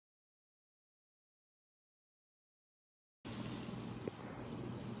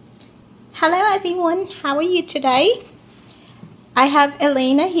Hello everyone, how are you today? I have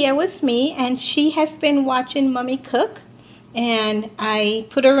Elayna here with me and she has been watching Mommy cook, and I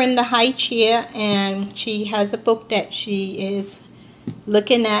put her in the high chair and she has a book that she is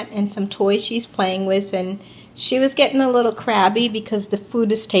looking at and some toys she's playing with, and she was getting a little crabby because the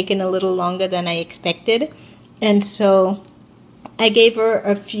food is taking a little longer than I expected, and so I gave her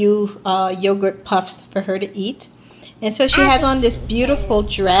a few yogurt puffs for her to eat. And so she has on this beautiful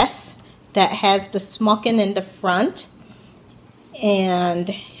dress that has the smocking in the front,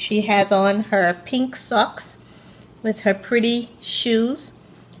 and she has on her pink socks with her pretty shoes,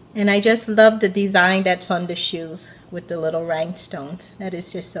 and I just love the design that's on the shoes with the little rhinestones. That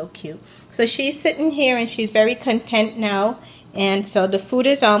is just so cute. So she's sitting here and she's very content now, and so the food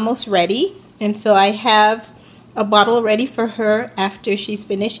is almost ready, and so I have a bottle ready for her after she's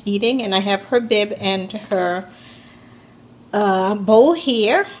finished eating, and I have her bib and her bowl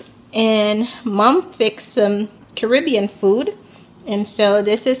here, and Mom fixed some Caribbean food, and so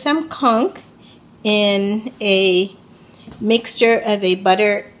this is some conch in a mixture of a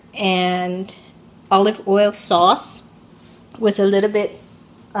butter and olive oil sauce with a little bit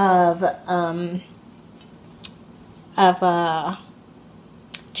of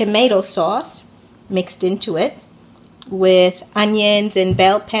tomato sauce mixed into it with onions and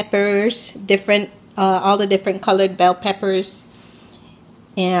bell peppers, all the different colored bell peppers,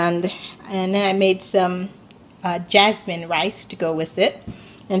 and then I made some jasmine rice to go with it,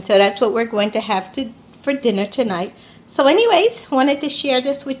 and so that's what we're going to have for dinner tonight. So anyways, wanted to share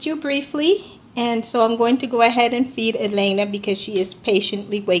this with you briefly, and so I'm going to go ahead and feed Elayna because she is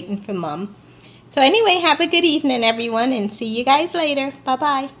patiently waiting for Mom. So anyway, have a good evening everyone, and see you guys later. Bye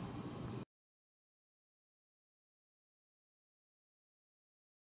bye.